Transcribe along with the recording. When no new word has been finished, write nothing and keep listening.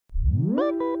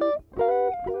How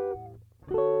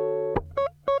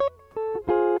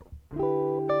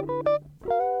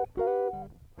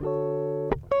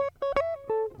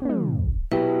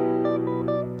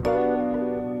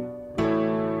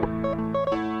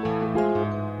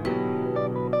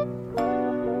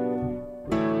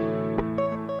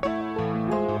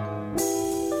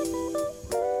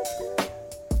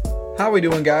we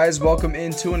doing, guys? Welcome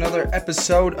into another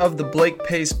episode of the Blake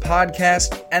Pace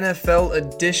Podcast, NFL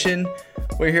edition.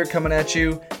 We're here coming at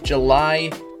you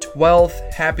July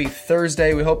 12th. Happy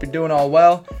Thursday. We hope you're doing all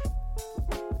well.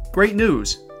 Great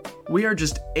news. We are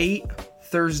just 8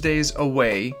 Thursdays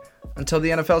away until the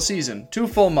NFL season. 2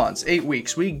 full months, 8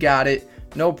 weeks. We got it.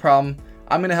 No problem.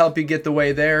 I'm going to help you get the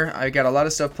way there. I got a lot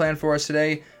of stuff planned for us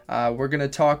today. We're going to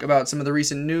talk about some of the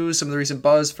recent news, some of the recent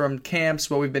buzz from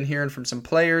camps, what we've been hearing from some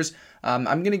players. I'm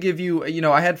going to give you,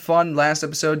 I had fun last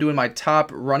episode doing my top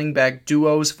running back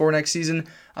duos for next season.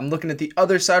 I'm looking at the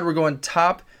other side. We're going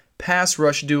top pass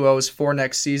rush duos for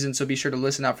next season, so be sure to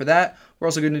listen out for that. We're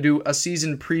also going to do a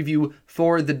season preview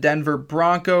for the Denver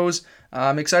Broncos.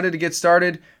 I'm excited to get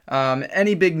started.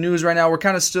 Any big news right now? We're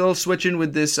kind of still switching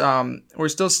with this. We're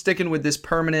still sticking with this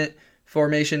permanent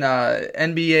formation,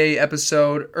 NBA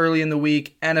episode early in the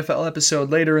week, NFL episode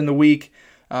later in the week.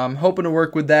 Hoping to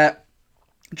work with that.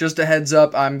 Just a heads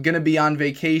up, I'm going to be on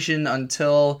vacation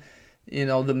until,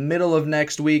 the middle of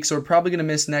next week, so we're probably going to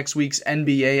miss next week's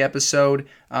NBA episode,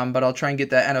 but I'll try and get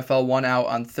that NFL one out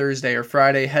on Thursday or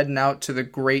Friday, heading out to the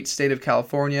great state of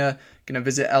California, going to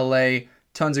visit LA,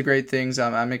 tons of great things.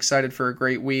 I'm excited for a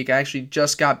great week. I actually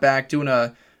just got back doing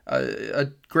a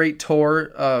great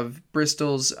tour of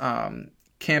Bristol's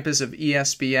campus of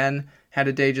ESPN. Had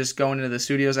a day just going into the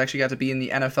studios. Actually got to be in the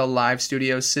NFL Live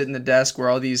studios, sit in the desk where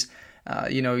all these,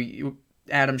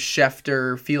 Adam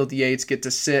Schefter, Field Yates get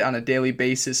to sit on a daily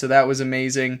basis. So that was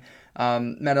amazing.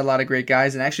 Met a lot of great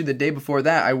guys. And actually the day before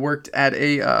that, I worked at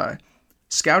a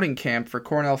scouting camp for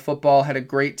Cornell football. Had a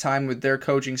great time with their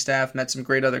coaching staff. Met some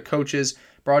great other coaches.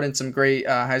 Brought in some great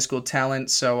high school talent.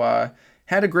 So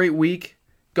had a great week.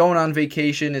 Going on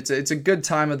vacation. It's a good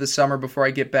time of the summer before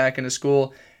I get back into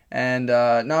school. And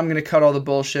now I'm going to cut all the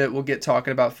bullshit. We'll get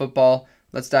talking about football.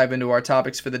 Let's dive into our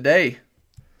topics for the day.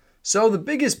 So the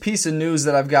biggest piece of news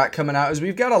that I've got coming out is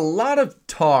we've got a lot of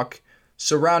talk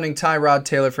surrounding Tyrod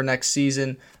Taylor for next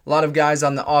season. A lot of guys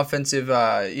on the offensive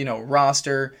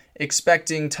roster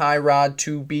expecting Tyrod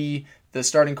to be the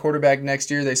starting quarterback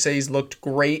next year. They say he's looked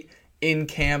great in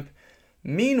camp.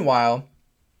 Meanwhile,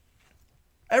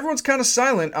 everyone's kind of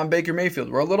silent on Baker Mayfield.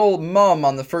 We're a little mum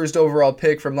on the first overall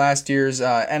pick from last year's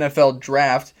NFL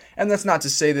draft. And that's not to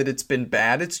say that it's been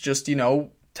bad. It's just,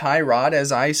 Tyrod,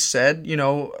 as I said,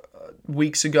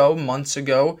 weeks ago, months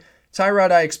ago,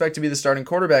 Tyrod I expect to be the starting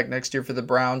quarterback next year for the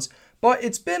Browns. But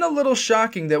it's been a little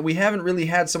shocking that we haven't really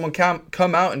had someone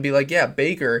come out and be like, yeah,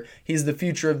 Baker, he's the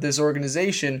future of this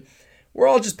organization. We're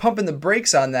all just pumping the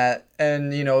brakes on that.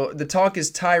 And, the talk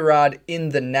is Tyrod in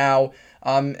the now.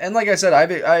 And like I said,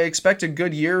 I expect a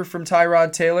good year from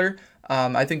Tyrod Taylor.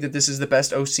 I think that this is the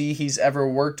best OC he's ever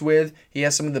worked with. He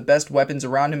has some of the best weapons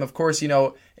around him. Of course,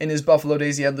 in his Buffalo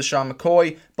days, he had LaShawn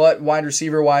McCoy. But wide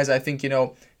receiver-wise, I think,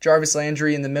 Jarvis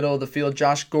Landry in the middle of the field,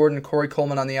 Josh Gordon, Corey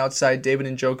Coleman on the outside, David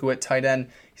Njoku at tight end.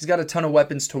 He's got a ton of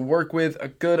weapons to work with, a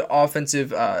good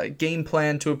offensive game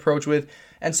plan to approach with.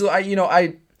 And so, I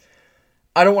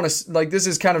don't want to, this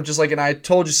is kind of just like an I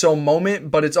told you so moment,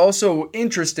 but it's also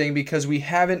interesting because we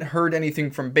haven't heard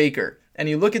anything from Baker. And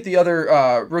you look at the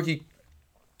other rookie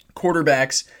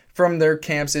quarterbacks from their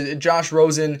camps. Josh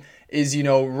Rosen is,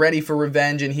 ready for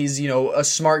revenge, and he's, a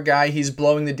smart guy. He's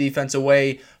blowing the defense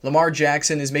away. Lamar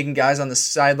Jackson is making guys on the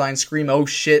sideline scream, oh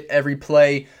shit, every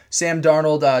play. Sam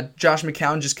Darnold, Josh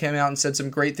McCown just came out and said some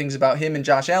great things about him, and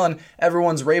Josh Allen,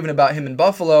 everyone's raving about him in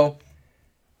Buffalo.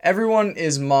 Everyone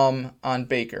is mum on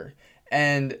Baker.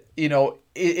 And,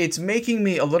 it's making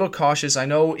me a little cautious. I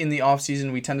know in the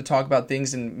offseason we tend to talk about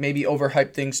things and maybe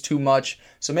overhype things too much.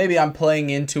 So maybe I'm playing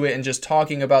into it and just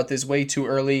talking about this way too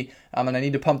early. And I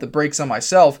need to pump the brakes on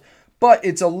myself. But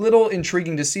it's a little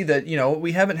intriguing to see that,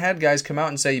 we haven't had guys come out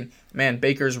and say, man,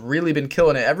 Baker's really been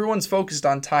killing it. Everyone's focused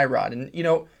on Tyrod.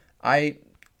 And, I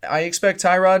expect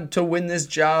Tyrod to win this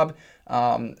job.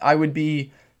 I would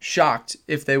be shocked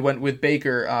if they went with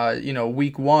Baker,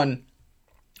 week one.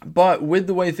 But with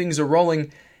the way things are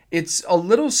rolling, it's a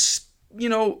little,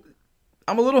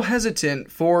 I'm a little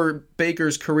hesitant for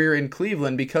Baker's career in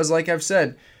Cleveland because, like I've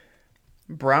said,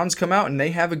 Browns come out and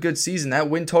they have a good season. That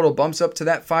win total bumps up to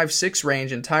that 5-6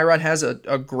 range, and Tyrod has a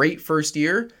great first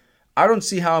year. I don't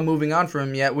see how I'm moving on from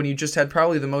him yet when you just had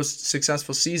probably the most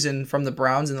successful season from the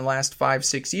Browns in the last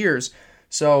 5-6 years.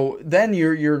 So then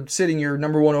you're sitting your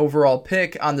number 1 overall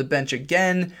pick on the bench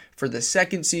again for the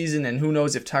second season, and who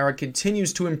knows if Tyrod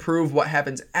continues to improve, what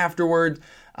happens afterward.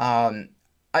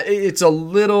 It's a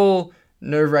little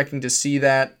nerve-wracking to see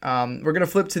that. We're going to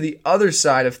flip to the other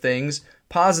side of things.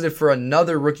 Positive for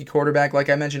another rookie quarterback. Like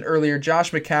I mentioned earlier,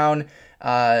 Josh McCown.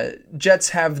 Jets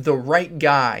have the right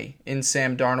guy in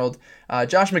Sam Darnold.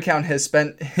 Josh McCown has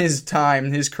spent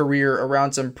his career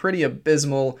around some pretty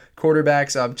abysmal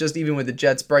quarterbacks, just even with the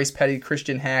Jets, Bryce Petty,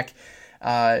 Christian Hack.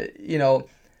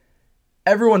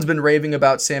 Everyone's been raving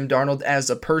about Sam Darnold as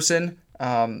a person.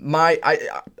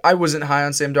 I wasn't high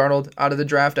on Sam Darnold out of the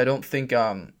draft. I don't think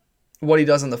what he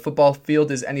does on the football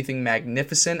field is anything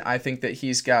magnificent. I think that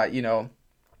he's got, he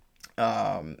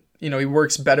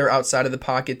works better outside of the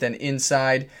pocket than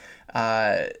inside.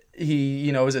 He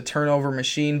is a turnover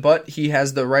machine, but he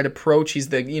has the right approach. He's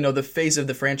the face of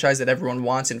the franchise that everyone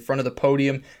wants in front of the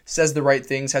podium, says the right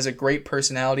things, has a great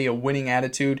personality, a winning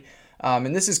attitude.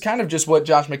 And this is kind of just what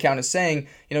Josh McCown is saying.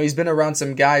 He's been around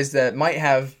some guys that might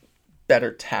have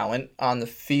better talent on the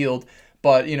field,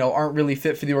 but, aren't really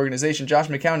fit for the organization. Josh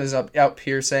McCown is out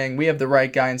here saying, we have the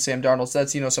right guy in Sam Darnold. So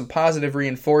that's, some positive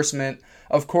reinforcement.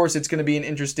 Of course, it's going to be an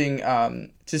interesting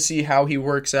to see how he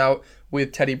works out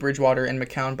with Teddy Bridgewater and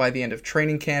McCown by the end of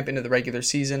training camp into the regular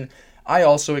season. I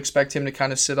also expect him to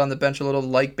kind of sit on the bench a little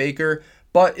like Baker,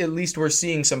 but at least we're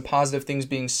seeing some positive things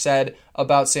being said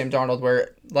about Sam Darnold where,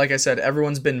 like I said,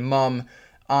 everyone's been mum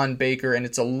on Baker, and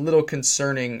it's a little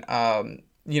concerning.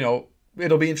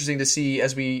 It'll be interesting to see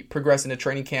as we progress into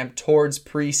training camp towards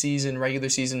preseason, regular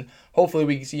season. Hopefully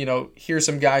we, hear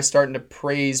some guys starting to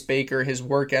praise Baker, his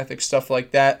work ethic, stuff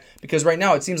like that. Because right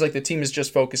now it seems like the team is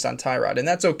just focused on Tyrod, and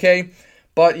that's okay.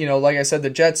 But, like I said, the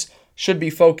Jets should be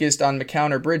focused on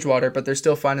McCown or Bridgewater, but they're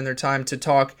still finding their time to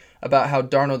talk about how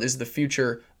Darnold is the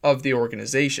future of the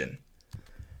organization.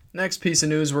 Next piece of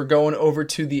news, we're going over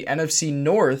to the NFC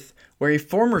North, where a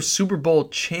former Super Bowl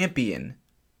champion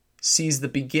sees the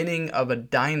beginning of a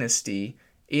dynasty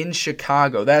in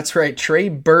Chicago. That's right, Trey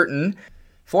Burton,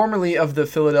 formerly of the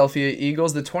Philadelphia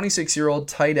Eagles, the 26-year-old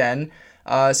tight end,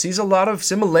 sees a lot of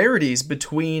similarities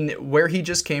between where he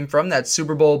just came from, that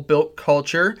Super Bowl-built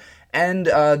culture, and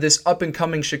this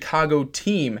up-and-coming Chicago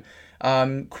team.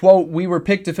 Quote, we were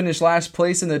picked to finish last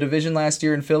place in the division last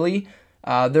year in Philly.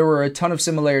 There were a ton of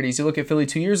similarities. You look at Philly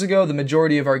 2 years ago, the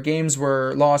majority of our games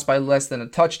were lost by less than a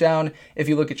touchdown. If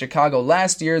you look at Chicago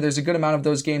last year, there's a good amount of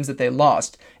those games that they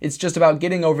lost. It's just about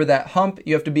getting over that hump.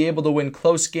 You have to be able to win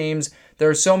close games.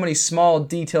 There are so many small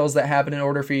details that happen in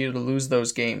order for you to lose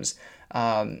those games.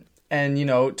 Talking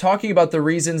about the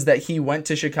reasons that he went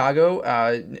to Chicago,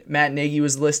 Matt Nagy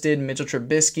was listed, Mitchell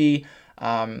Trubisky,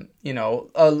 a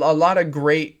lot of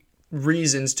great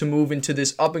reasons to move into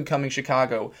this up-and-coming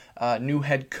Chicago. New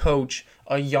head coach,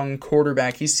 a young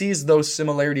quarterback. He sees those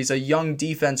similarities, a young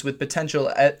defense with potential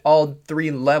at all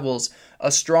three levels,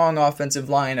 a strong offensive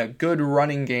line, a good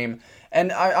running game.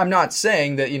 And I'm not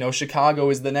saying that, Chicago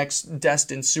is the next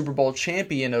destined Super Bowl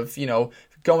champion of,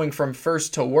 going from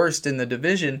first to worst in the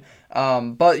division.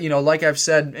 But, like I've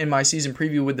said in my season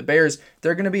preview with the Bears,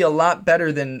 they're going to be a lot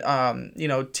better than,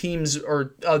 teams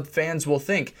or fans will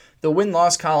think. The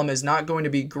win-loss column is not going to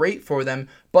be great for them,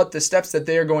 but the steps that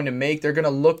they're going to make, they're going to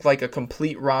look like a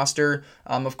complete roster.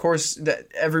 Of course, that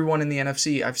everyone in the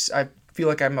NFC, I feel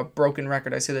like I'm a broken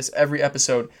record. I say this every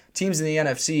episode. Teams in the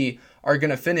NFC are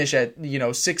going to finish at,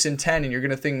 6-10, and you're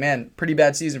going to think, man, pretty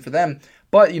bad season for them.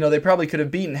 But, they probably could have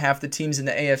beaten half the teams in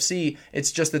the AFC.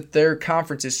 It's just that their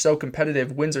conference is so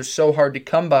competitive. Wins are so hard to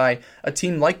come by. A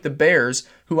team like the Bears,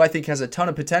 who I think has a ton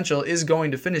of potential, is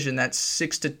going to finish in that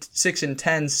 6-10,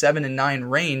 7-9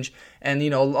 range. And,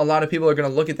 a lot of people are going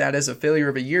to look at that as a failure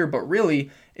of a year. But really,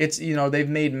 it's, they've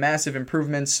made massive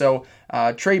improvements. So,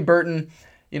 Trey Burton,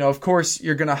 of course,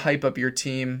 you're going to hype up your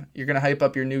team. You're going to hype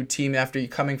up your new team after you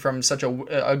coming from such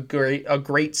a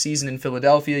great season in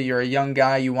Philadelphia. You're a young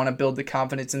guy. You want to build the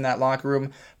confidence in that locker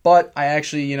room. But I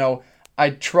actually,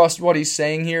 I trust what he's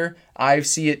saying here. I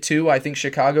see it too. I think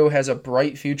Chicago has a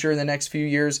bright future in the next few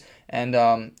years. And,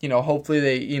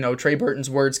 hopefully Trey Burton's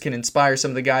words can inspire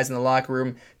some of the guys in the locker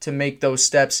room to make those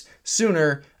steps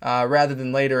sooner rather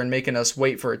than later and making us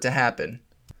wait for it to happen.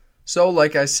 So,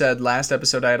 like I said, last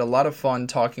episode, I had a lot of fun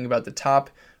talking about the top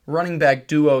running back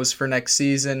duos for next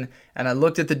season, and I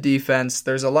looked at the defense.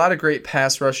 There's a lot of great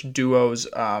pass rush duos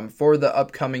for the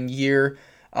upcoming year,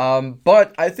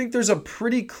 but I think there's a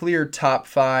pretty clear top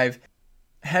 5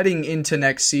 heading into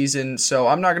next season, so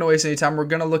I'm not going to waste any time. We're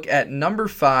going to look at number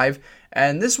 5,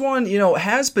 and this one,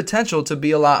 has potential to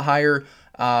be a lot higher.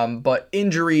 But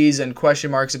injuries and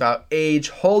question marks about age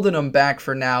holding them back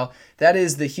for now. That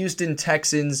is the Houston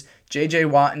Texans, J.J.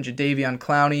 Watt and Jadeveon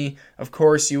Clowney. Of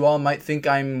course, you all might think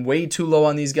I'm way too low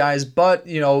on these guys, but,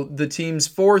 the teams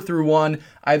 4 through 1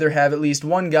 either have at least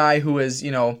one guy who has,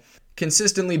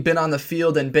 consistently been on the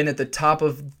field and been at the top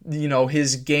of,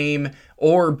 his game,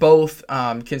 or both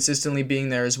consistently being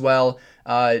there as well.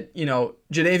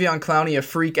 Jadeveon Clowney, a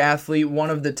freak athlete,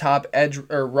 one of the top edge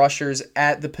or rushers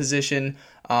at the position.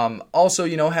 Also,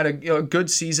 had a good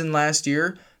season last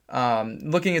year.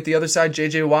 Looking at the other side,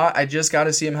 J.J. Watt, I just got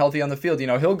to see him healthy on the field.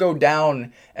 He'll go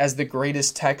down as the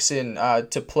greatest Texan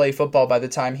to play football by the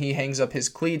time he hangs up his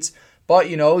cleats. But,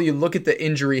 you look at the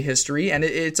injury history, and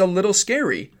it's a little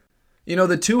scary.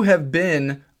 The two have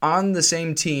been on the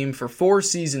same team for 4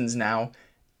 seasons now,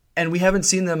 and we haven't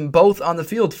seen them both on the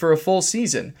field for a full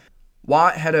season.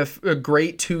 Watt had a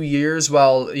great 2 years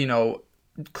while,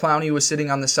 Clowney was sitting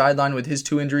on the sideline with his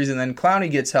 2 injuries, and then Clowney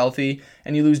gets healthy,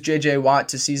 and you lose J.J. Watt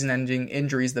to season-ending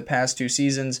injuries the past 2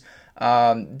 seasons.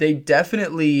 They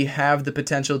definitely have the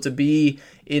potential to be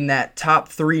in that top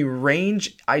 3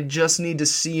 range. I just need to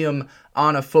see them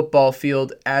on a football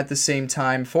field at the same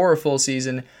time for a full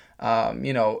season.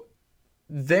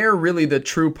 They're really the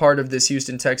true part of this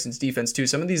Houston Texans defense too.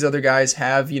 Some of these other guys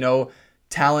have,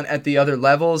 talent at the other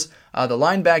levels. The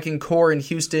linebacking core in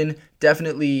Houston,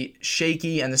 definitely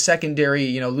shaky. And the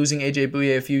secondary, losing A.J.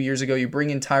 Bouye a few years ago, you bring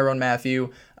in Tyrann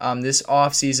Mathieu this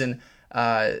offseason.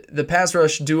 The pass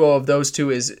rush duo of those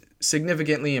two is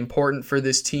significantly important for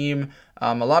this team.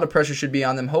 A lot of pressure should be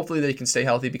on them. Hopefully they can stay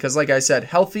healthy because, like I said,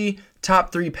 healthy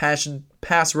top 3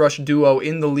 pass rush duo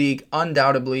in the league,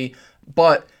 undoubtedly.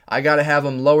 But I got to have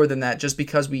them lower than that just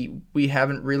because we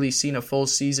haven't really seen a full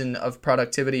season of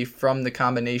productivity from the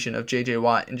combination of J.J.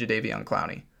 Watt and Jadeveon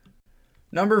Clowney.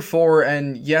 Number 4,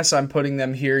 and yes, I'm putting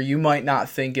them here. You might not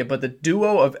think it, but the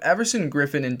duo of Everson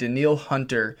Griffin and Danielle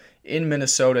Hunter in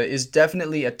Minnesota is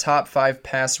definitely a top 5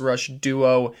 pass rush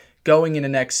duo going into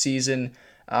next season.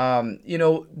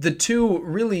 The two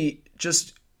really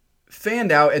just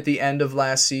fanned out at the end of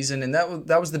last season, and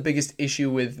that was the biggest issue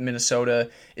with Minnesota,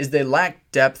 is they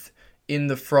lacked depth in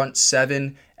the front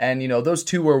 7, and those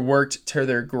two were worked to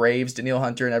their graves, Danielle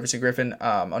Hunter and Everson Griffin.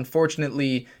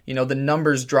 Unfortunately, the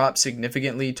numbers dropped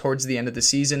significantly towards the end of the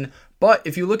season, but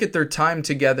if you look at their time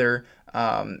together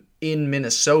in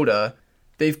Minnesota,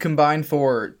 they've combined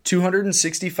for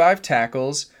 265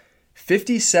 tackles,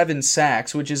 57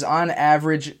 sacks, which is on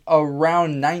average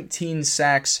around 19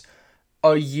 sacks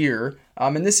a year.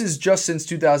 And this is just since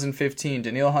 2015.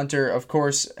 Danielle Hunter, of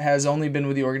course, has only been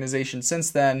with the organization since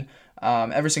then.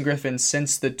 Everson Griffin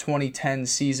since the 2010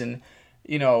 season.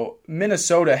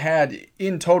 Minnesota had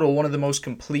in total one of the most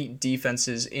complete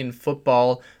defenses in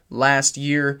football last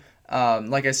year.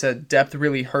 Like I said, depth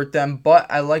really hurt them, but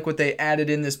I like what they added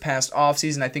in this past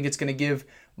offseason. I think it's going to give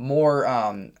more,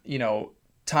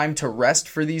 time to rest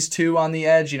for these two on the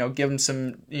edge, give them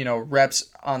some, reps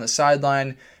on the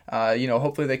sideline.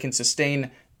 Hopefully they can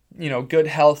sustain, good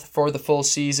health for the full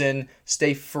season,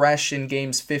 stay fresh in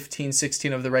games 15,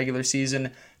 16 of the regular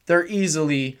season. They're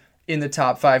easily in the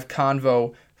top 5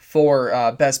 convo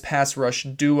for best pass rush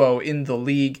duo in the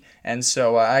league. And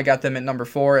so I got them at number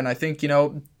 4. And I think,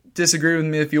 disagree with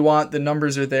me if you want. The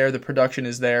numbers are there. The production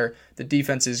is there. The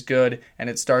defense is good. And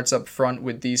it starts up front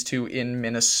with these two in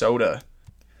Minnesota.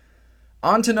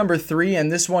 On to number 3,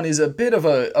 and this one is a bit of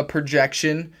a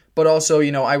projection, but also,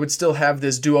 I would still have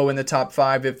this duo in the top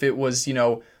 5 if it was,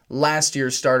 last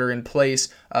year's starter in place.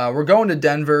 We're going to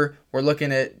Denver. We're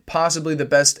looking at possibly the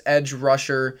best edge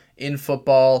rusher in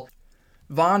football,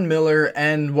 Von Miller,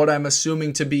 and what I'm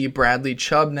assuming to be Bradley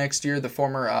Chubb next year, the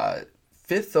former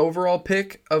 5th overall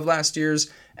pick of last year's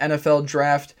NFL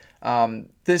draft.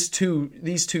 These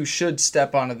two should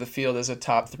step onto the field as a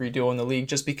top 3 duo in the league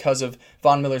just because of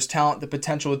Von Miller's talent, the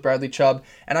potential with Bradley Chubb,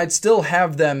 and I'd still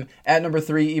have them at number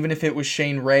 3 even if it was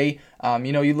Shane Ray.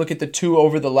 You look at the two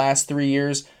over the last 3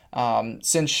 years,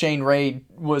 since Shane Ray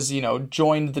was,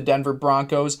 joined the Denver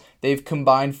Broncos, they've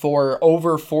combined for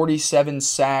over 47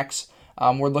 sacks.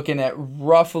 We're looking at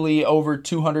roughly over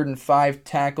 205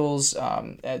 tackles.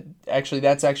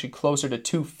 That's actually closer to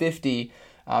 250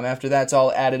 after that's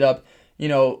all added up.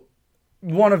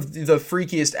 One of the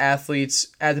freakiest athletes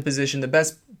at the position, the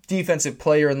best defensive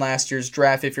player in last year's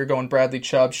draft if you're going Bradley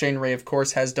Chubb. Shane Ray, of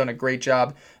course, has done a great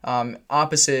job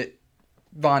opposite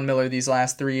Von Miller these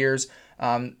last 3 years.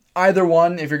 Either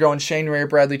one, if you're going Shane Ray or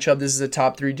Bradley Chubb, this is a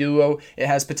top 3 duo. It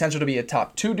has potential to be a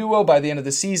top 2 duo by the end of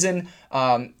the season.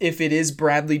 If it is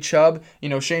Bradley Chubb,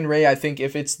 Shane Ray, I think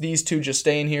if it's these two just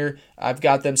staying here, I've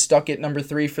got them stuck at number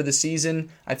 3 for the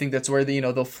season. I think that's where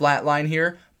they'll flatline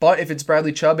here. But if it's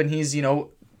Bradley Chubb and he's,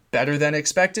 better than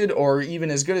expected or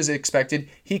even as good as expected,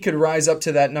 he could rise up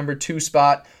to that number 2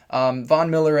 spot. Von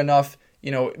Miller enough,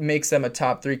 makes them a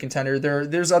top 3 contender.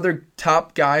 There's other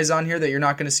top guys on here that you're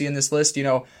not going to see in this list.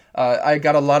 I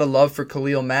got a lot of love for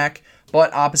Khalil Mack,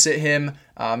 but opposite him,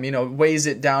 weighs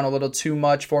it down a little too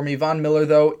much for me. Von Miller,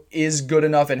 though, is good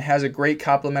enough and has a great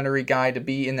complementary guy to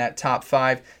be in that top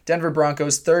 5. Denver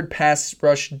Broncos, third best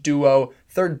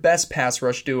pass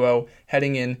rush duo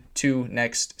heading into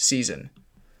next season.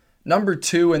 Number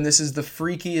 2, and this is the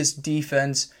freakiest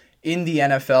defense in the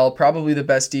NFL, probably the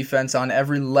best defense on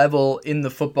every level in the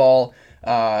football,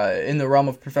 in the realm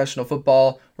of professional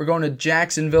football. We're going to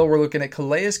Jacksonville. We're looking at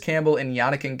Calais Campbell and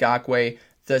Yannick Ngakoue,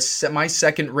 my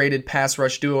second-rated pass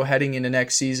rush duo heading into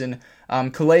next season.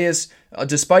 Calais,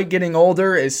 despite getting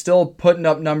older, is still putting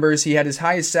up numbers. He had his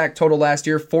highest sack total last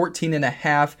year,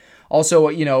 14.5.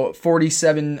 Also,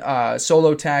 47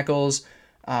 solo tackles,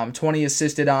 20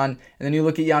 assisted on. And then you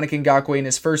look at Yannick Ngakoue in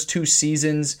his first 2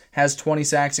 seasons, has 20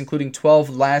 sacks, including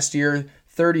 12 last year,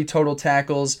 30 total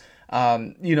tackles.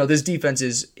 This defense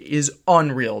is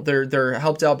unreal. They're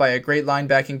helped out by a great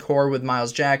linebacking core with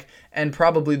Myles Jack and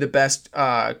probably the best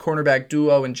cornerback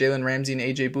duo in Jalen Ramsey and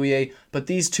AJ Bouye. But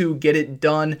these two get it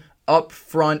done up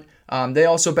front. They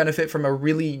also benefit from a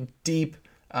really deep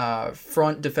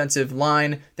front defensive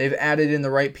line. They've added in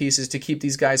the right pieces to keep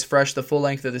these guys fresh the full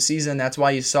length of the season. That's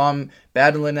why you saw them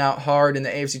battling out hard in the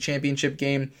AFC Championship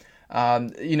game.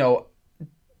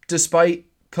 Despite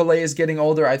Calais is getting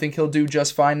older, I think he'll do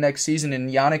just fine next season. And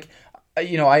Yannick,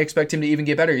 I expect him to even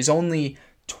get better. He's only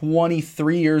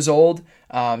 23 years old.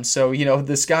 So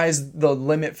the sky's the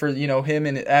limit for, him.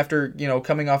 And after,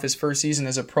 coming off his first season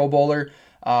as a Pro Bowler,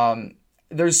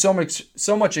 there's so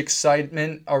much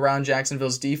excitement around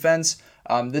Jacksonville's defense.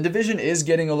 The division is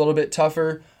getting a little bit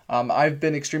tougher. I've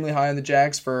been extremely high on the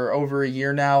Jags for over a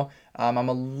year now. I'm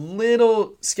a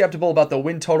little skeptical about the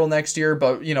win total next year,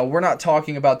 but we're not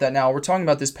talking about that now. We're talking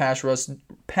about this pass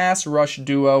rush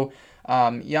duo.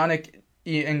 Yannick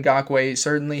Ngakoue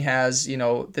certainly has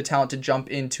the talent to jump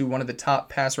into one of the top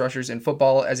pass rushers in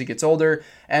football as he gets older.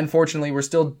 And fortunately, we're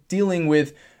still dealing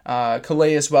with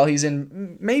Calais while he's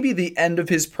in maybe the end of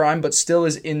his prime, but still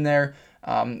is in there.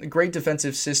 Great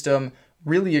defensive system.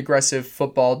 Really aggressive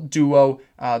football duo.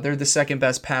 They're the second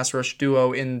best pass rush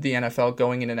duo in the NFL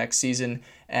going into next season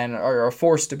and are a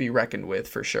force to be reckoned with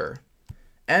for sure.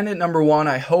 And at number 1,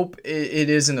 I hope it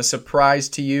isn't a surprise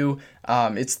to you.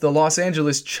 It's the Los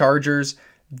Angeles Chargers,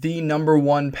 the number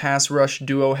 1 pass rush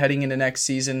duo heading into next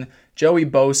season. Joey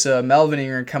Bosa, Melvin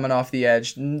Ingram coming off the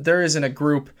edge. There isn't a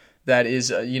group that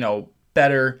is,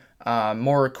 better,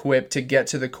 more equipped to get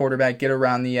to the quarterback, get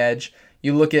around the edge.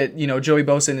 You look at, Joey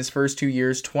Bosa in his first 2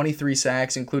 years, 23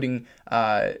 sacks, including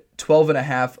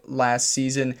 12.5 last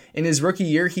season. In his rookie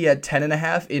year, he had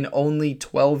 10.5 in only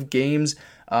 12 games.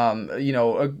 And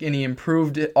he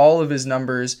improved all of his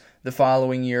numbers the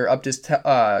following year, upped his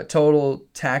total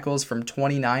tackles from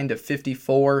 29 to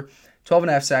 54,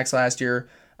 12.5 sacks last year.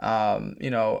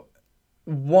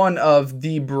 One of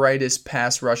the brightest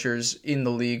pass rushers in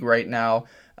the league right now.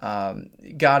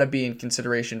 Gotta be in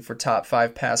consideration for top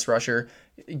 5 pass rusher,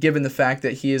 given the fact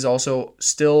that he is also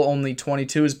still only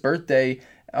 22. His birthday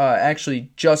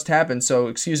actually just happened,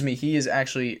 so he is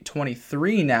actually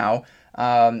 23 now.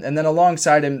 And then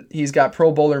alongside him, he's got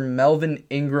Pro Bowler Melvin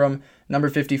Ingram, number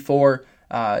 54.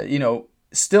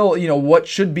 Still, what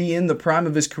should be in the prime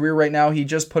of his career right now. He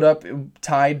just put up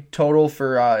tied total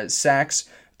for sacks,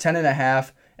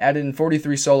 10.5, added in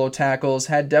 43 solo tackles,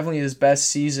 had definitely his best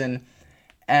season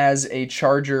as a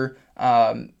Charger.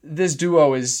 This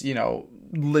duo is,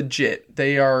 legit.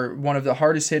 They are one of the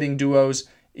hardest hitting duos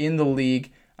in the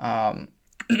league.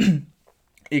 In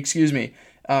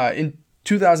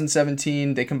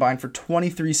 2017, they combined for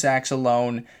 23 sacks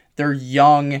alone. They're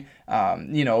young.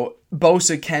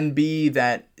 Bosa can be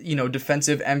that,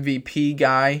 defensive MVP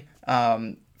guy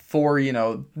for,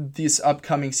 this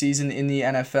upcoming season in the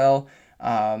NFL.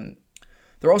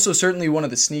 They're also certainly one of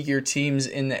the sneakier teams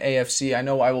in the AFC. I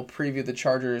know I will preview the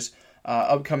Chargers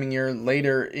upcoming year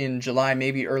later in July,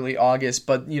 maybe early August.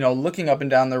 But, looking up and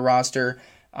down their roster,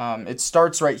 it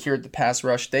starts right here at the pass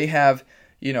rush. They have,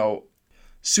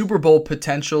 Super Bowl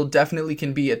potential, definitely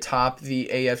can be atop the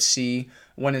AFC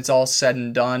when it's all said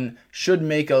and done. Should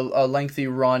make a lengthy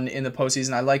run in the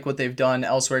postseason. I like what they've done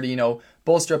elsewhere to,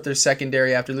 bolster up their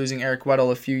secondary after losing Eric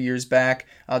Weddle a few years back.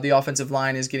 The offensive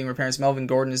line is getting repairs. Melvin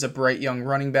Gordon is a bright young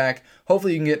running back.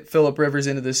 Hopefully you can get Phillip Rivers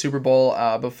into the Super Bowl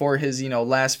before his,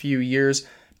 last few years.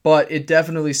 But it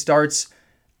definitely starts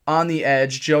on the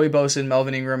edge. Joey Bosa and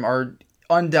Melvin Ingram are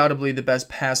undoubtedly the best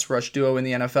pass rush duo in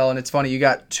the NFL. And it's funny, you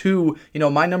got two,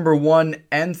 my number 1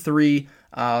 and 3,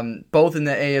 both in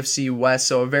the AFC West,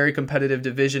 so a very competitive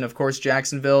division. Of course,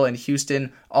 Jacksonville and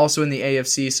Houston also in the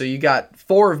AFC. So you got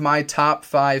 4 of my top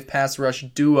 5 pass rush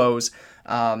duos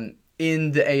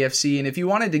in the AFC. And if you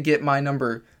wanted to get my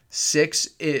number 6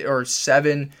 or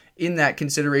 7 in that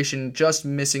consideration, just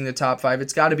missing the top 5,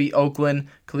 it's got to be Oakland,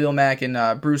 Khalil Mack,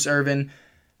 and Bruce Irvin.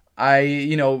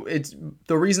 It's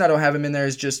the reason I don't have him in there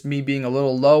is just me being a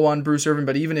little low on Bruce Irvin.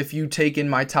 But even if you take in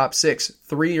my top 6,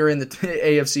 3 are in the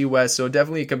AFC West, so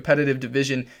definitely a competitive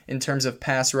division in terms of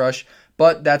pass rush.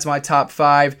 But that's my top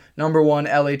 5. Number 1,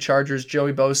 LA Chargers,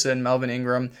 Joey Bosa and Melvin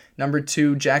Ingram. Number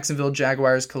 2, Jacksonville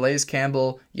Jaguars, Calais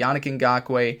Campbell, Yannick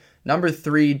Ngakoue. Number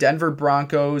 3, Denver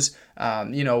Broncos.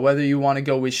 Whether you want to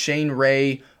go with Shane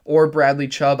Ray or Bradley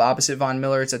Chubb opposite Von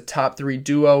Miller, it's a top 3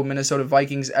 duo. Minnesota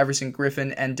Vikings, Everson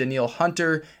Griffin and Danielle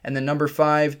Hunter. And then number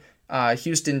 5,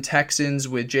 Houston Texans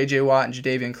with J.J. Watt and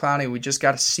Jadeveon Clowney. We just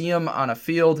got to see them on a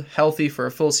field healthy for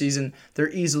a full season. They're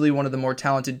easily one of the more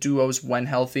talented duos when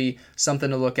healthy.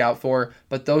 Something to look out for.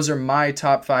 But those are my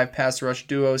top 5 pass rush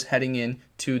duos heading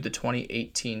into the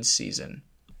 2018 season.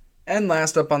 And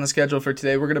last up on the schedule for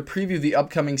today, we're going to preview the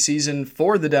upcoming season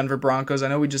for the Denver Broncos. I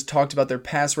know we just talked about their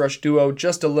pass rush duo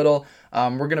just a little.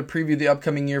 We're going to preview the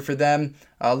upcoming year for them.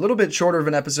 A little bit shorter of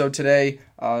an episode today,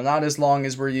 not as long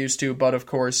as we're used to, but of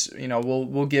course,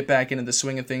 we'll get back into the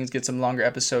swing of things, get some longer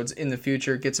episodes in the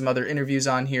future, get some other interviews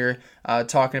on here,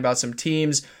 talking about some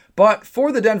teams. But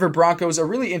for the Denver Broncos, a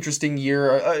really interesting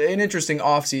year, an interesting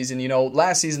offseason.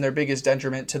 Last season, their biggest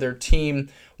detriment to their team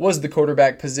was the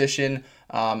quarterback position.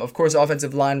 Of course,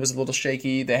 offensive line was a little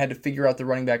shaky. They had to figure out the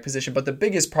running back position. But the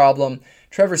biggest problem,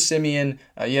 Trevor Siemian,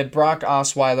 you had Brock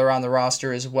Osweiler on the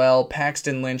roster as well,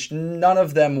 Paxton Lynch. None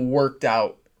of them worked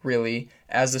out, really,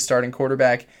 as the starting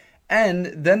quarterback. And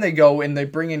then they go and they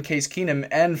bring in Case Keenum.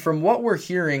 And from what we're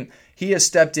hearing, he has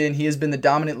stepped in. He has been the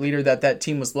dominant leader that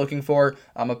team was looking for.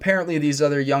 Apparently, these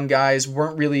other young guys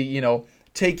weren't really,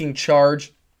 taking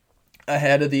charge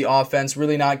ahead of the offense,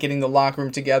 really not getting the locker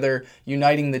room together,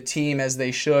 uniting the team as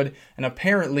they should. And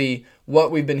apparently,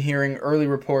 what we've been hearing, early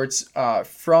reports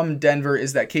from Denver,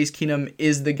 is that Case Keenum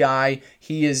is the guy.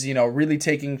 He is, really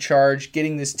taking charge,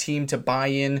 getting this team to buy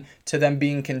in to them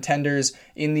being contenders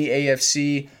in the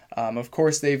AFC. Of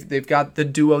course, they've got the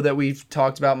duo that we've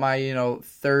talked about, my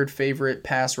third favorite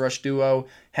pass rush duo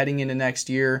heading into next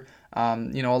year. A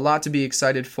lot to be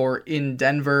excited for in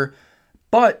Denver.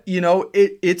 But,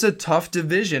 it's a tough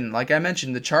division. Like I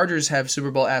mentioned, the Chargers have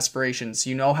Super Bowl aspirations.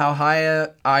 You know how high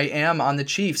I am on the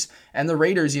Chiefs. And the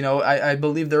Raiders, I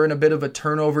believe they're in a bit of a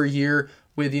turnover year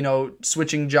with,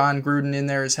 switching John Gruden in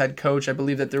there as head coach. I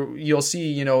believe that you'll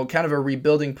see, kind of a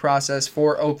rebuilding process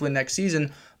for Oakland next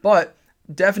season. But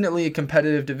definitely a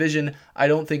competitive division. I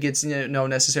don't think it's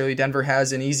necessarily Denver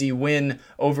has an easy win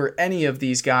over any of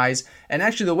these guys. And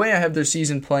actually, the way I have their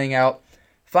season playing out,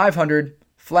 500,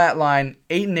 flatline,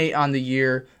 8-8 on the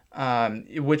year,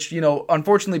 which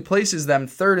unfortunately places them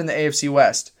third in the AFC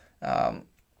West. At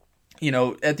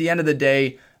the end of the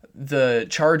day, the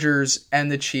Chargers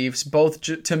and the Chiefs both,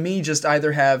 to me, just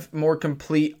either have more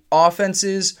complete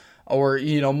offenses or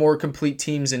more complete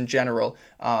teams in general.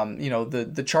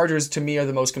 The Chargers to me are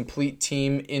the most complete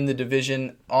team in the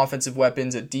division. Offensive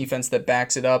weapons, a defense that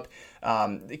backs it up.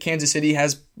 Kansas City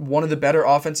has one of the better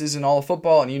offenses in all of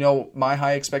football, and my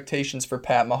high expectations for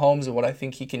Pat Mahomes and what I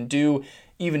think he can do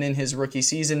even in his rookie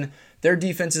season. Their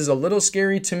defense is a little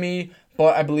scary to me,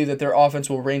 but I believe that their offense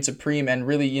will reign supreme and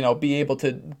really be able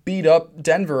to beat up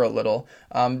Denver a little.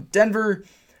 Denver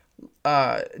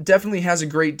definitely has a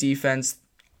great defense.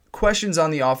 Questions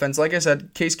on the offense. Like I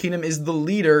said, Case Keenum is the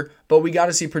leader, but we got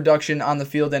to see production on the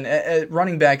field, and at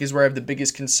running back is where I have the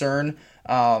biggest concern.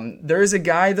 There is a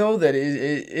guy, though, that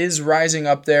is rising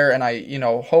up there, and I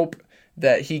hope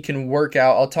that he can work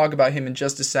out. I'll talk about him in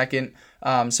just a second.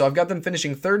 So I've got them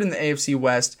finishing third in the AFC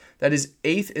West. That is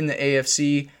 8th in the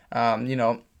AFC.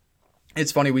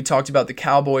 It's funny, we talked about the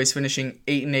Cowboys finishing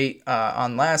 8-8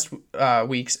 on last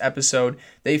week's episode.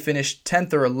 They finished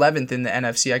 10th or 11th in the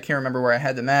NFC. I can't remember where I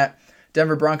had them at.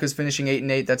 Denver Broncos finishing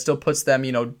 8-8. That still puts them,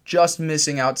 just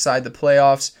missing outside the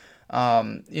playoffs.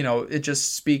 It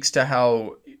just speaks to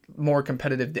how more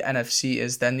competitive the NFC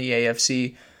is than the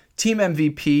AFC. Team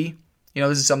MVP,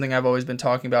 this is something I've always been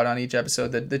talking about on each episode.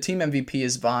 The team MVP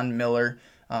is Von Miller,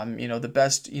 the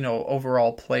best,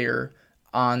 overall player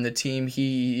on the team.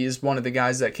 He is one of the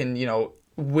guys that can,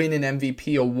 win an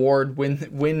MVP award, win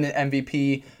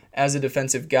MVP as a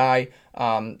defensive guy.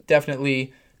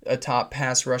 Definitely a top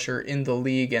pass rusher in the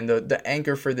league and the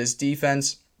anchor for this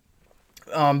defense.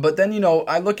 But then,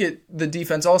 I look at the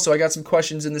defense also. I got some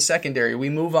questions in the secondary. We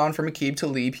move on from Aqib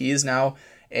Talib. He is now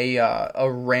a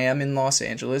Ram in Los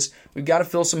Angeles. We've got to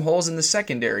fill some holes in the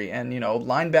secondary. And,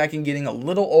 linebacking getting a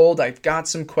little old. I've got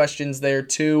some questions there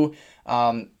too.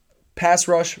 Pass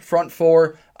rush, front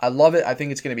four. I love it. I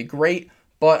think it's going to be great.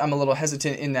 But I'm a little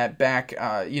hesitant in that back,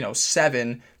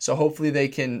 7. So hopefully they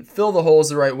can fill the holes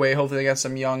the right way. Hopefully they got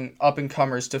some young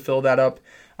up-and-comers to fill that up.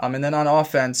 And then on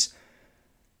offense,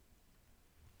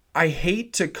 I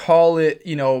hate to call it,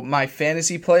 my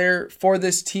fantasy player for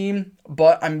this team,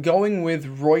 but I'm going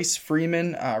with Royce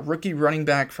Freeman, rookie running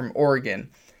back from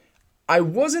Oregon. I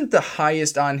wasn't the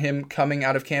highest on him coming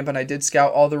out of camp, and I did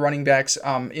scout all the running backs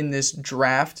in this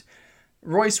draft.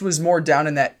 Royce was more down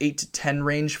in that 8 to 10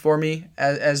 range for me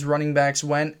as running backs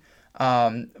went,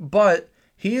 but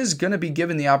he is going to be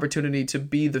given the opportunity to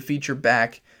be the feature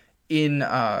back in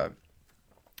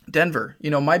Denver.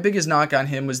 My biggest knock on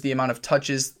him was the amount of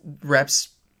touches, reps,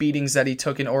 beatings that he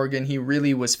took in Oregon. He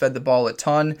really was fed the ball a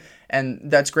ton, and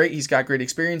that's great. He's got great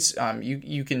experience.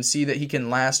 You can see that he can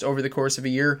last over the course of a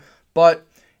year, but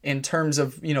in terms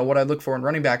of, what I look for in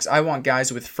running backs, I want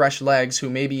guys with fresh legs who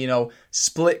maybe,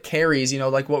 split carries,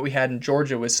 like what we had in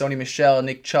Georgia with Sony Michel,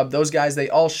 Nick Chubb. Those guys, they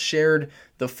all shared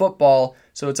the football,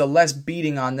 so it's a less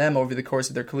beating on them over the course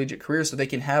of their collegiate career so they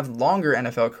can have longer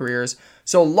NFL careers.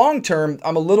 So long term,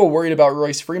 I'm a little worried about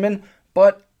Royce Freeman,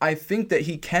 but I think that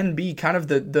he can be kind of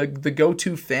the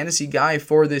go-to fantasy guy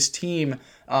for this team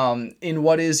in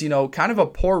what is, kind of a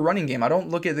poor running game. I don't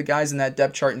look at the guys in that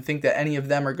depth chart and think that any of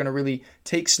them are going to really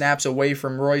take snaps away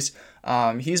from Royce.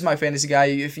 He's my fantasy guy.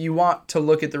 If you want to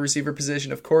look at the receiver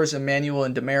position, of course, Emmanuel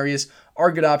and Demarius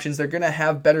are good options. They're going to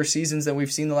have better seasons than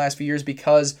we've seen the last few years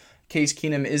because Case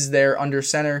Keenum is there under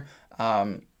center.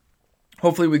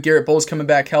 Hopefully with Garrett Bowles coming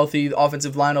back healthy, the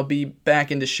offensive line will be back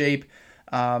into shape.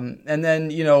 And then,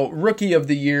 rookie of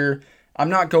the year, I'm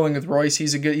not going with Royce.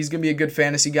 He's going to be a good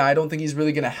fantasy guy. I don't think he's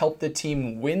really going to help the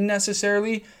team win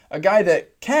necessarily. A guy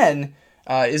that can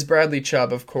is Bradley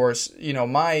Chubb, of course.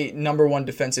 My number one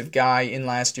defensive guy in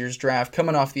last year's draft,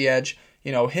 coming off the edge.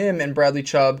 Him and Bradley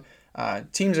Chubb,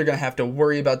 teams are going to have to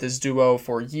worry about this duo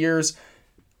for years.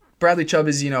 Bradley Chubb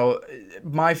is,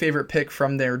 my favorite pick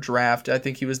from their draft. I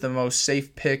think he was the most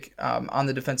safe pick on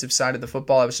the defensive side of the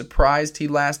football. I was surprised he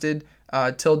lasted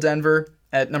till Denver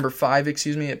at number 5,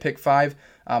 at pick 5.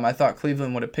 I thought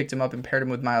Cleveland would have picked him up and paired him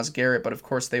with Myles Garrett, but of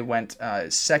course they went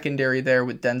secondary there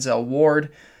with Denzel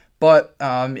Ward. But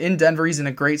in Denver, he's in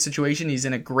a great situation. He's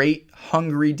in a great,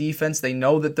 hungry defense. They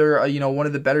know that they're one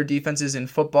of the better defenses in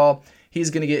football. He's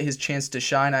going to get his chance to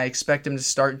shine. I expect him to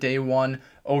start day one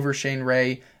over Shane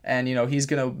Ray, and he's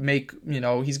going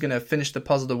to he's going to finish the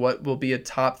puzzle to what will be a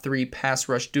top 3 pass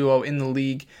rush duo in the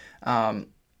league.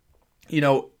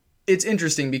 It's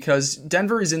interesting because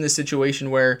Denver is in this situation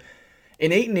where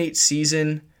an 8-8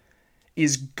 season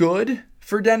is good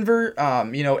for Denver,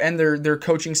 and their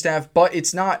coaching staff, but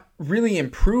it's not really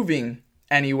improving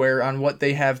anywhere on what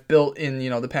they have built in,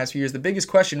 the past few years. The biggest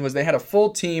question was they had a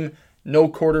full team, no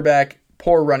quarterback,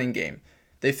 poor running game.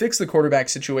 They fixed the quarterback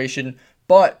situation,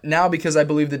 but now because I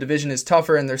believe the division is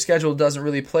tougher and their schedule doesn't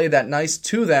really play that nice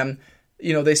to them,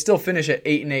 they still finish at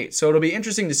 8-8. So it'll be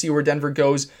interesting to see where Denver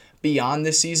goes beyond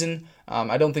this season.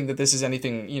 I don't think that this is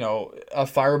anything, a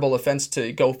fireable offense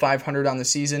to go 500 on the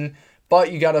season,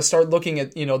 but you got to start looking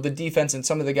at, the defense and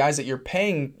some of the guys that you're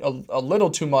paying a little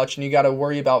too much, and you got to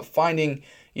worry about finding,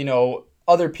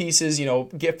 other pieces,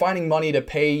 finding money to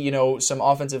pay, some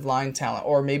offensive line talent,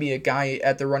 or maybe a guy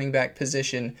at the running back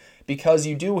position, because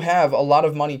you do have a lot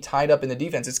of money tied up in the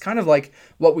defense. It's kind of like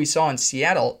what we saw in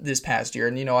Seattle this past year.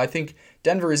 And, I think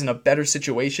Denver is in a better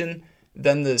situation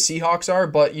than the Seahawks are,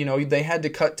 but, they had to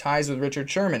cut ties with Richard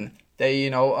Sherman. They,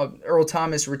 Earl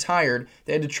Thomas retired.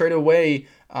 They had to trade away,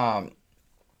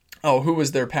 who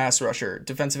was their pass rusher?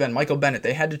 Defensive end, Michael Bennett.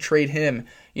 They had to trade him.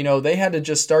 They had to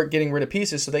just start getting rid of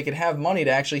pieces so they could have money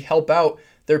to actually help out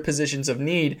their positions of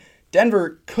need.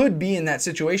 Denver could be in that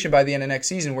situation by the end of next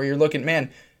season where you're looking,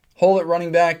 hole at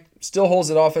running back, still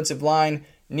holes at offensive line,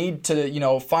 need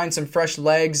to, find some fresh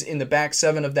legs in the back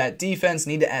 7 of that defense,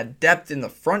 need to add depth in the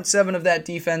front 7 of that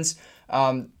defense.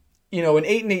 An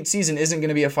 8-8 season isn't going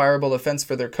to be a fireable offense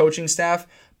for their coaching staff,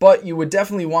 but you would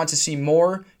definitely want to see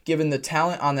more given the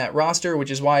talent on that roster,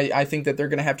 which is why I think that they're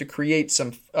going to have to create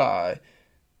some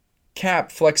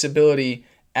cap flexibility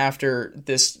after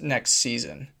this next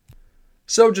season.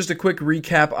 So just a quick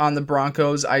recap on the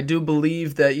Broncos. I do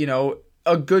believe that,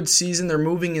 a good season. They're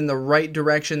moving in the right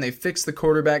direction. They fixed the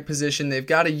quarterback position. They've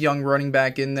got a young running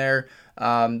back in there.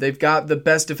 They've got the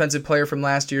best defensive player from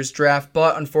last year's draft,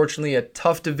 but unfortunately a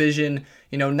tough division,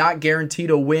 not guaranteed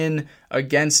a win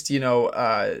against,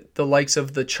 the likes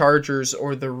of the Chargers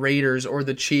or the Raiders or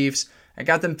the Chiefs. I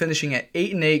got them finishing at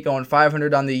 8-8, going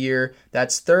 500 on the year.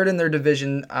 That's third in their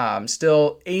division,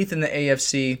 still eighth in the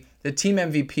AFC. The team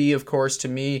MVP, of course, to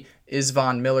me, is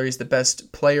Von Miller. He's the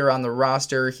best player on the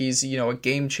roster. He's, a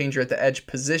game changer at the edge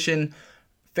position.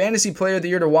 Fantasy player of the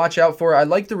year to watch out for. I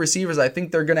like the receivers. I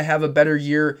think they're going to have a better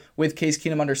year with Case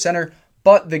Keenum under center.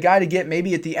 But the guy to get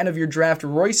maybe at the end of your draft,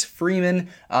 Royce Freeman,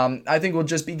 I think will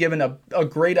just be given a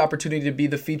great opportunity to be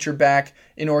the feature back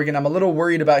in Oregon. I'm a little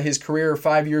worried about his career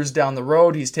 5 years down the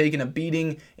road. He's taken a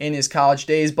beating in his college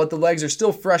days, but the legs are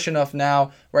still fresh enough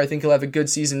now where I think he'll have a good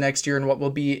season next year and what will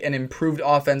be an improved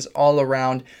offense all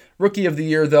around. Rookie of the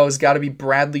year, though, has got to be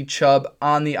Bradley Chubb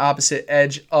on the opposite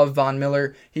edge of Von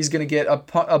Miller. He's going to get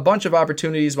a bunch of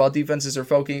opportunities while defenses are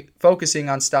focusing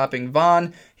on stopping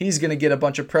Von. He's going to get a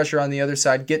bunch of pressure on the other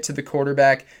side, get to the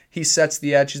quarterback. He sets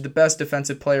the edge. He's the best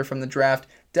defensive player from the draft.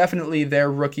 Definitely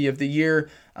their rookie of the year.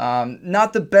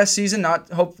 Not the best season,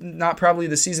 not probably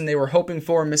the season they were hoping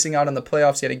for, missing out on the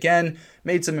playoffs yet again.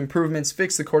 Made some improvements,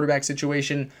 fixed the quarterback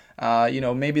situation.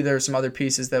 Maybe there are some other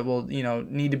pieces that will,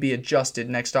 need to be adjusted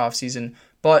next offseason,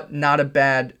 but not a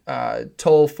bad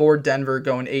toll for Denver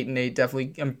going 8-8,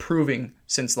 definitely improving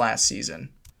since last season.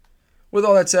 With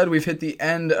all that said, we've hit the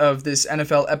end of this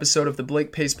NFL episode of the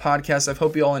Blake Pace Podcast. I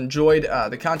hope you all enjoyed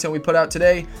the content we put out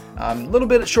today. A little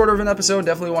bit shorter of an episode.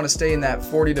 Definitely want to stay in that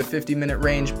 40 to 50 minute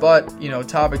range, but,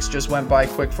 topics just went by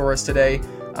quick for us today.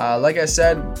 Like I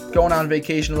said, going on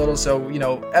vacation a little, so,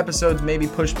 episodes maybe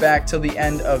pushed back till the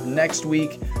end of next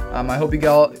week. I hope you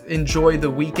all enjoy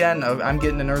the weekend. I'm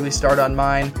getting an early start on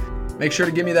mine. Make sure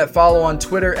to give me that follow on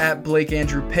Twitter at Blake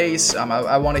Andrew Pace.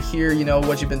 I want to hear,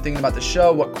 what you've been thinking about the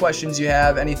show, what questions you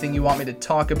have, anything you want me to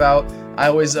talk about. I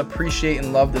always appreciate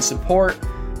and love the support.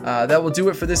 That will do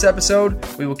it for this episode.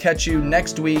 We will catch you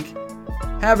next week.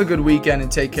 Have a good weekend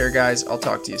and take care, guys. I'll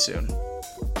talk to you soon.